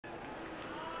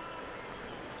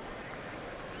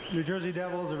New Jersey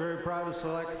Devils are very proud to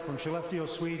select from Skellefteå,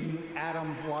 Sweden,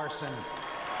 Adam Larsson.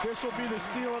 This will be the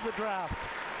steal of the draft.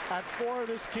 At 4,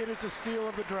 this kid is the steal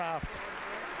of the draft.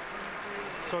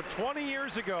 So 20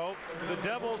 years ago, the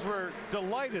Devils were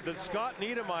delighted that Scott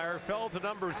Niedermayer fell to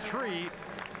number 3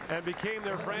 and became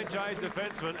their franchise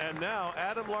defenseman. And now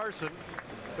Adam Larsson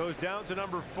goes down to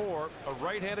number 4, a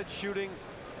right-handed shooting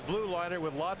blue liner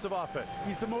with lots of offense.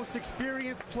 He's the most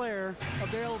experienced player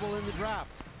available in the draft.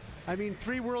 I mean,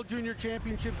 3 World Junior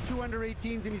Championships, 2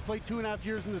 under-18s, and he's played 2.5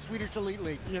 years in the Swedish Elite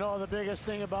League. You know, the biggest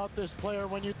thing about this player,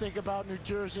 when you think about New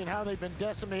Jersey and how they've been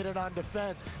decimated on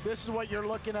defense, this is what you're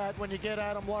looking at when you get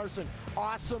Adam Larsson.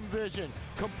 Awesome vision,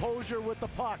 composure with the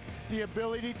puck, the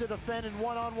ability to defend in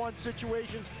one-on-one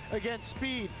situations against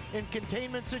speed, in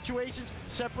containment situations,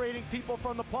 separating people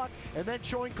from the puck, and then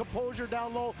showing composure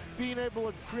down low, being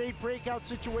able to create breakout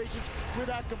situations with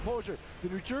that composure. The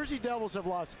New Jersey Devils have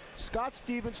lost Scott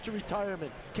Stevens to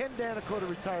retirement, Ken Danico to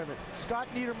retirement, Scott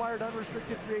Niedermayer to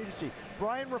unrestricted free agency,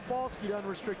 Brian Rafalski to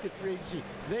unrestricted free agency.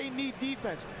 They need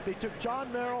defense. They took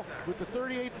John Merrill with the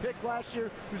 38th pick last year,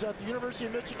 who's at the University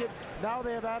of Michigan. Now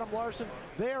they have Adam Larsson.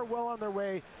 They are well on their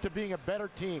way to being a better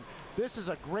team. This is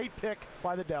a great pick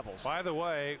by the Devils. By the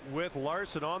way, with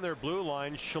Larsson on their blue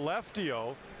line,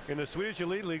 Skellefteå in the Swedish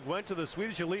Elite League went to the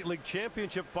Swedish Elite League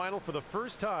Championship final for the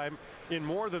first time in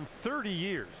more than 30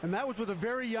 years. And that was with a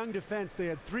very young defense. They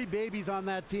had 3 babies on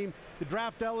that team. The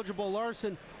draft-eligible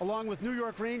Larsson, along with New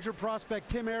York Ranger prospect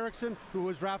Tim Erickson, who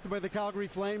was drafted by the Calgary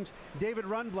Flames, David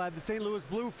Rundblad, the St. Louis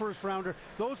Blue first-rounder.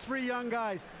 Those 3 young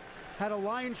guys had a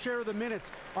lion's share of the minutes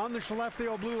on the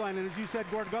Skellefteå blue line, and as you said,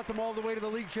 Gord, got them all the way to the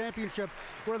league championship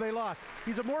where they lost.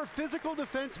 He's a more physical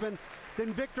defenseman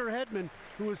than Victor Hedman,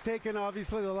 who was taken,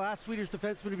 obviously, the last Swedish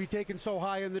defenseman to be taken so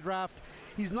high in the draft.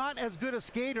 He's not as good a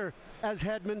skater as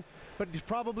Hedman, but he's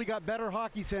probably got better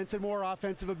hockey sense and more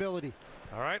offensive ability.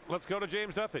 All right, let's go to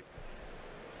James Duthie.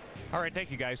 All right,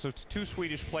 thank you, guys. So it's 2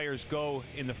 Swedish players go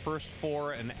in the first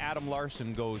 4, and Adam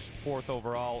Larsson goes 4th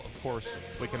overall. Of course,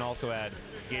 we can also add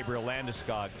Gabriel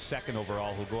Landeskog, 2nd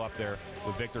overall, who'll go up there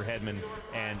with Victor Hedman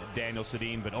and Daniel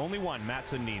Sedin, but only one,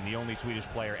 Mats Sundin, the only Swedish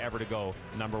player ever to go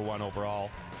number 1 overall,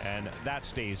 and that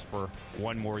stays for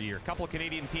 1 more year. A couple of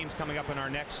Canadian teams coming up in our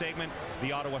next segment,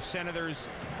 the Ottawa Senators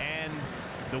and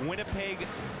the Winnipeg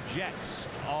Jets,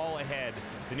 all ahead.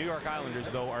 The New York Islanders,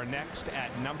 though, are next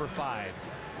at number 5.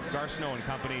 Garceau and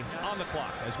company on the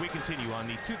clock as we continue on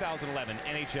the 2011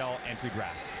 NHL Entry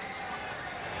Draft.